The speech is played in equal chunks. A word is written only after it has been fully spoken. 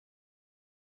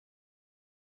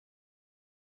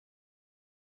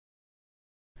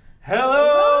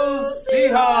Hello,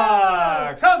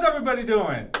 Seahawks! How's everybody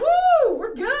doing? Woo!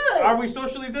 We're good! Are we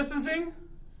socially distancing?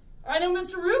 I know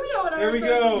Mr. Rubio and I are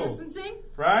socially distancing.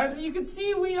 Right? You can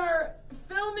see we are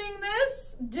filming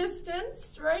this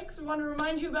distance, right? Because we want to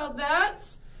remind you about that.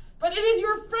 But it is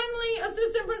your friendly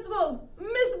assistant principals,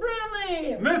 Miss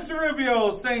Brantley. Mr.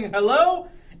 Rubio saying hello,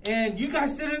 and you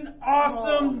guys did an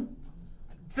awesome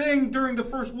thing during the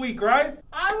first week, right?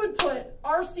 I would put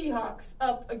our Seahawks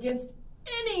up against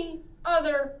any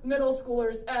other middle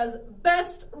schoolers as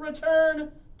best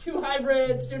return to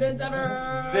hybrid students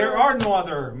ever. There are no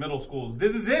other middle schools.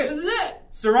 This is it. This is it.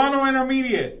 Serrano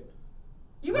Intermediate.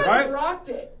 You guys rocked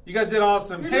it. You guys did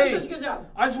awesome. You're doing such a good job.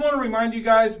 I just want to remind you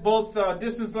guys, both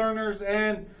distance learners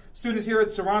and students here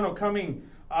at Serrano coming,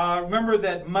 remember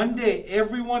that Monday,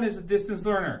 everyone is a distance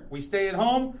learner. We stay at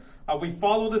home. We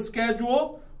follow the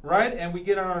schedule. Right? And we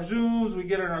get on our Zooms, we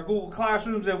get in our Google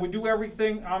Classrooms, and we do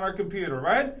everything on our computer,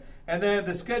 right? And then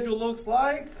the schedule looks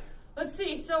like... Let's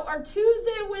see. So our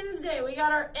Tuesday, Wednesday, we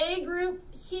got our A group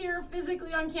here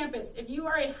physically on campus. If you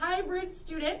are a hybrid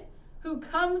student who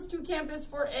comes to campus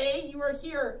for A, you are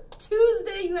here.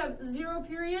 Tuesday, you have 0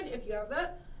 period, if you have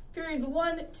that. Periods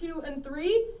 1, 2, and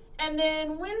 3. And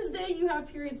then Wednesday, you have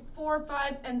periods 4,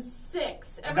 5, and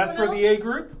 6. And that's for the A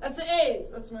group? That's the A's.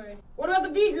 That's my... What about the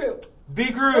B group? B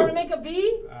group. You want to make a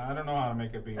B? I don't know how to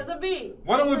make a B. That's a B.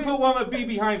 Why don't we put one B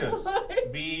behind us?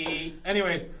 B.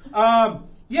 Anyways,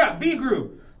 yeah, B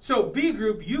group. So B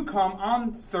group, you come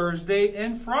on Thursday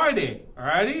and Friday.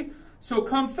 Alrighty? So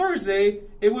come Thursday,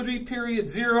 it would be period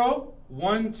 0,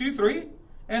 1, 2, 3.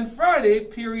 And Friday,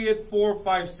 period 4,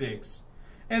 5, 6.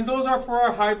 And those are for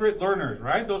our hybrid learners,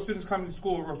 right? Those students coming to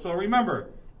school. So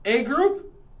remember, A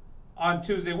group on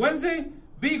Tuesday, Wednesday,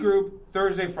 B group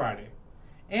Thursday, Friday.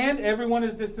 And everyone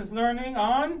is distance learning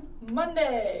on?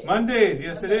 Monday. Mondays,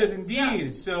 yes it is indeed. Yeah.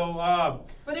 So,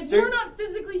 but if you're not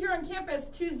physically here on campus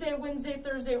Tuesday, Wednesday,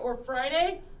 Thursday, or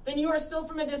Friday, then you are still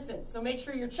from a distance. So make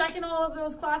sure you're checking all of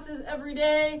those classes every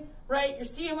day, right? You're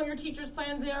seeing what your teacher's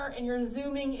plans are, and you're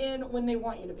zooming in when they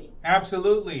want you to be.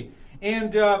 Absolutely.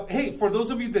 And hey, for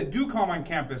those of you that do come on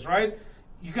campus, right?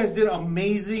 You guys did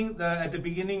amazing at the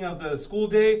beginning of the school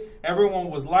day.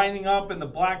 Everyone was lining up in the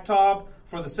blacktop.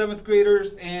 For the 7th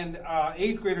graders and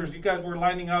 8th graders, you guys were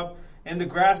lining up in the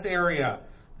grass area.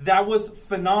 That was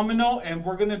phenomenal, and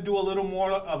we're going to do a little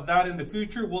more of that in the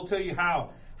future. We'll tell you how.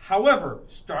 However,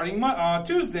 starting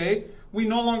Tuesday, we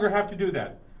no longer have to do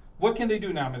that. What can they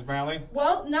do now, Ms. Brantley?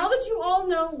 Well, now that you all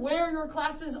know where your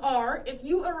classes are, if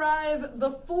you arrive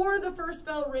before the first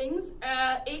bell rings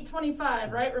at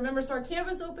 8:25, right? Remember, so our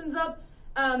campus opens up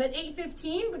at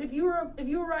 8:15, but if you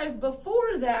arrive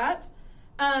before that,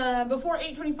 before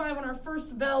 8:25 when our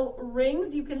first bell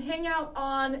rings, you can hang out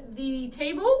on the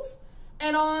tables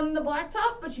and on the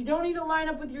blacktop, but you don't need to line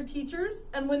up with your teachers.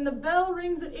 And when the bell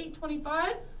rings at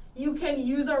 8:25, you can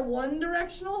use our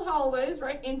one-directional hallways,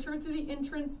 right? Enter through the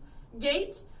entrance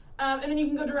gate, and then you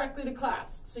can go directly to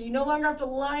class. So you no longer have to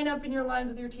line up in your lines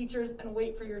with your teachers and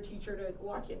wait for your teacher to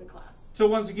walk into class. So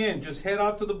once again, just head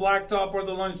out to the blacktop or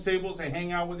the lunch tables and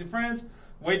hang out with your friends.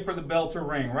 Wait for the bell to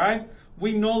ring, right?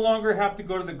 We no longer have to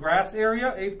go to the grass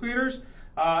area, 8th graders.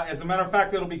 As a matter of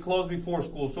fact, it'll be closed before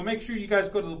school. So make sure you guys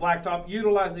go to the blacktop,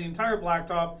 utilize the entire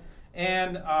blacktop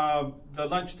and the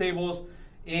lunch tables.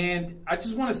 And I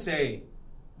just want to say,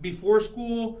 before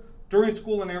school, during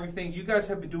school and everything, you guys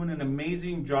have been doing an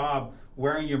amazing job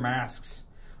wearing your masks,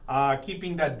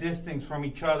 keeping that distance from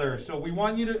each other. So we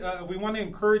want you to, we want to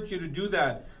encourage you to do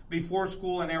that before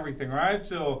school and everything, right?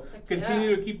 So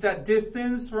continue to keep that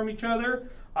distance from each other.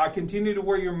 Continue to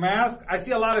wear your mask. I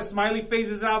see a lot of smiley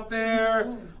faces out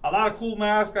there, a lot of cool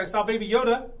masks. I saw Baby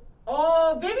Yoda.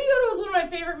 Oh, Baby Yoda was one of my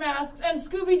favorite masks, and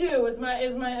Scooby-Doo is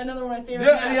another one of my favorite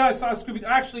masks. Yeah, I saw Scooby-Doo.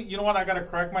 Actually, you know what? I got to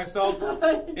correct myself.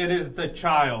 It is the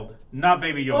child, not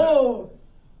Baby Yoda. Oh,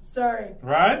 sorry.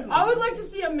 Right? I would like to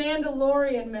see a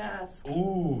Mandalorian mask.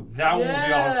 Ooh, that would be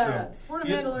awesome. Sport a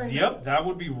Mandalorian. Yep, that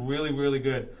would be really, really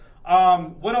good.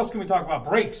 What else can we talk about?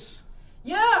 Breaks.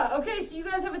 Yeah, okay, so you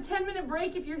guys have a 10-minute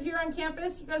break if you're here on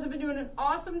campus. You guys have been doing an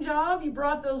awesome job. You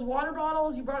brought those water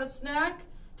bottles, you brought a snack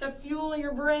to fuel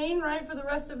your brain, right, for the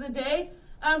rest of the day.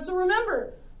 So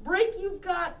remember, break, you've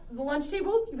got the lunch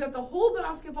tables, you've got the whole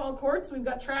basketball courts, we've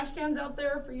got trash cans out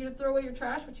there for you to throw away your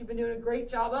trash, which you've been doing a great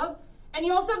job of. And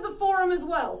you also have the forum as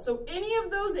well. So any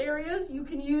of those areas you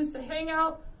can use to hang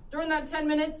out during that 10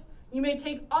 minutes. You may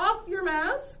take off your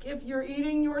mask if you're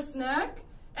eating your snack.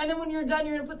 And then when you're done,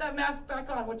 you're going to put that mask back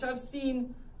on, which I've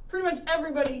seen pretty much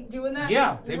everybody doing that.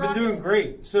 Yeah, they've been doing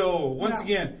great. So once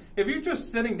again, if you're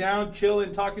just sitting down,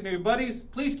 chilling, talking to your buddies,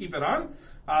 please keep it on.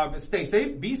 Stay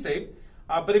safe, be safe.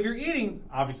 But if you're eating,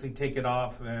 obviously take it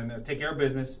off and take care of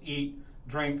business, eat,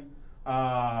 drink,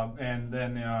 and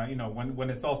then when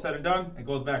it's all said and done, it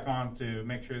goes back on to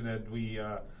make sure that we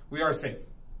are safe.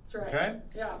 That's right. Okay.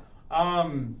 Yeah.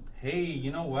 Hey,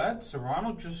 you know what?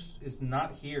 Serrano just is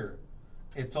not here.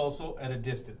 It's also at a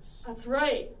distance. That's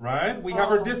right. Right? We have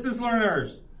our distance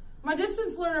learners. My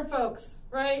distance learner folks,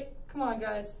 right? Come on,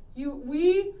 guys.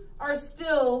 We are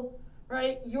still,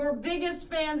 right, your biggest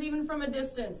fans even from a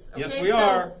distance. Okay? Yes, we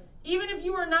are. Even if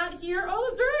you are not here,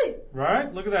 that's right.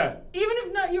 Right? Look at that. Even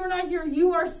if you are not here,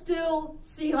 you are still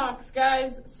Seahawks,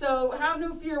 guys. So have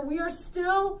no fear. We are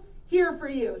still here for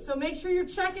you. So make sure you're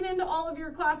checking into all of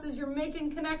your classes. You're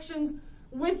making connections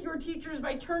with your teachers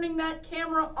by turning that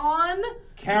camera on.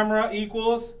 Camera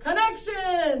equals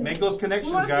connection. Make those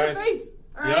connections, we guys. See your face.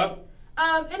 All right. Yep.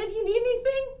 And if you need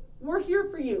anything, we're here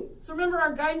for you. So remember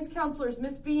our guidance counselors,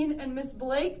 Miss Bean and Miss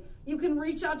Blake. You can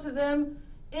reach out to them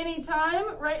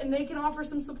anytime, right? And they can offer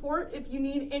some support if you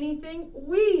need anything.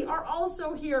 We are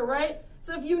also here, right?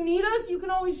 So if you need us, you can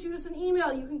always shoot us an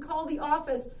email. You can call the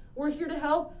office. We're here to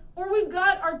help. Or we've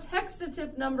got our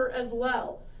text-a-tip number as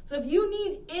well. So if you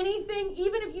need anything,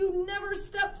 even if you never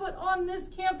step foot on this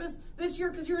campus this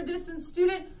year because you're a distance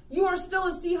student, you are still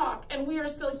a Seahawk, and we are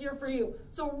still here for you.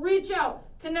 So reach out,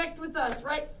 connect with us,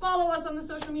 right? Follow us on the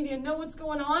social media, know what's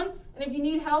going on, and if you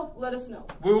need help, let us know.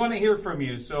 We want to hear from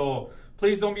you, so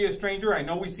please don't be a stranger. I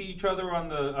know we see each other on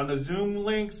the Zoom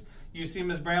links. You see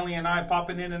Ms. Brantley and I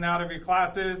popping in and out of your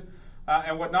classes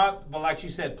and whatnot. But like she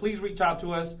said, please reach out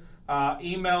to us.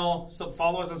 Email,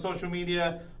 follow us on social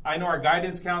media. I know our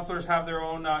guidance counselors have their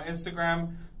own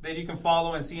Instagram that you can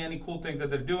follow and see any cool things that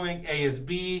they're doing.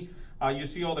 ASB, you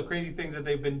see all the crazy things that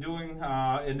they've been doing,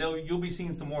 and you'll be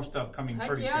seeing some more stuff coming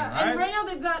pretty soon, right? And right now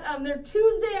they've got their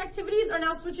Tuesday activities are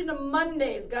now switching to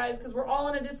Mondays, guys, because we're all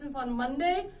in a distance on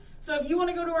Monday. So if you want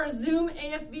to go to our Zoom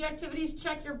ASB activities,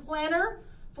 check your planner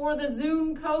for the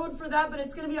Zoom code for that, but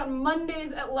it's going to be on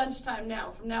Mondays at lunchtime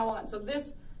now, from now on. So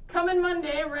this coming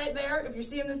Monday, right there, if you're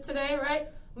seeing this today, right,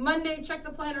 Monday, check the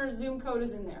planner, Zoom code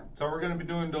is in there. So we're going to be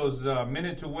doing those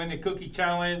minute to win a cookie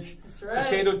challenge, that's right,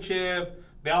 potato chip,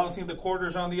 balancing the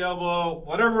quarters on the elbow,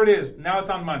 whatever it is. Now it's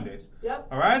on Mondays. Yep.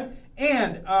 All right?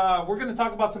 And we're going to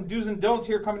talk about some do's and don'ts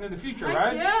here coming in the future,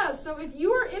 right? Yeah. So if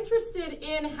you are interested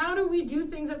in how do we do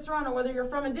things at Serrano, whether you're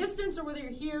from a distance or whether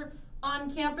you're here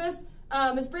on campus,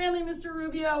 Ms. Brantley, Mr.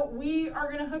 Rubio, we are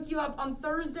going to hook you up on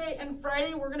Thursday and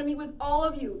Friday. We're going to meet with all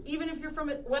of you, even if you're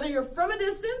whether you're from a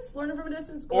distance, learning from a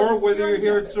distance, or whether you're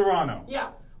here at Serrano.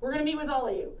 Yeah, we're going to meet with all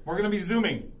of you. We're going to be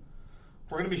Zooming.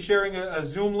 We're going to be sharing a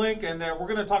Zoom link, and we're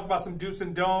going to talk about some do's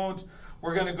and don'ts.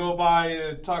 We're going to go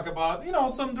by talk about,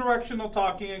 some directional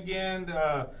talking again,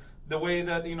 the way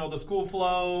that, the school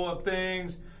flow of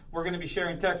things. We're going to be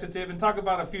sharing text-a-tip and talk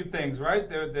about a few things, right,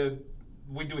 that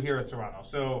we do here at Serrano.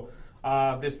 So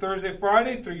this Thursday,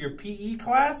 Friday, through your PE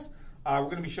class, we're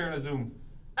going to be sharing a Zoom.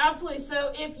 Absolutely.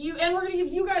 So we're going to give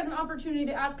you guys an opportunity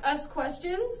to ask us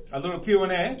questions. A little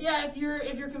Q&A. Yeah, if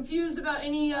you're confused about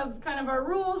any of kind of our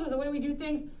rules or the way we do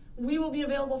things, we will be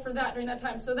available for that during that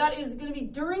time. So that is going to be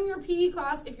during your PE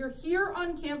class. If you're here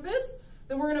on campus,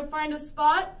 then we're going to find a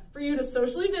spot for you to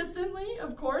socially distantly,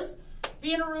 of course,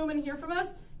 be in a room and hear from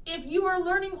us. If you are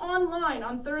learning online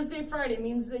on Thursday, Friday, it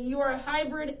means that you are a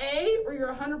hybrid A or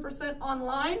you're 100%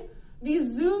 online. The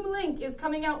Zoom link is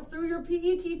coming out through your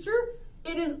PE teacher.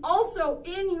 It is also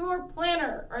in your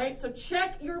planner, all right? So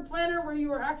check your planner where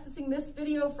you are accessing this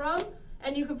video from,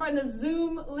 and you can find the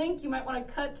Zoom link. You might want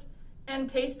to cut and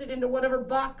paste it into whatever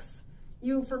box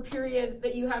for period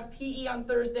that you have PE on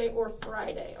Thursday or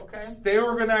Friday, okay? Stay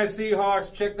organized,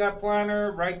 Seahawks. Check that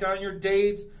planner. Write down your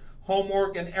dates,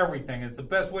 homework, and everything. It's the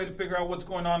best way to figure out what's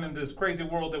going on in this crazy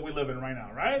world that we live in right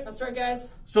now, right? That's right, guys.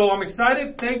 So I'm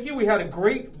excited. Thank you. We had a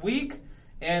great week,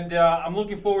 and I'm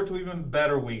looking forward to even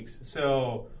better weeks.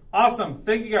 So awesome.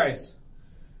 Thank you, guys.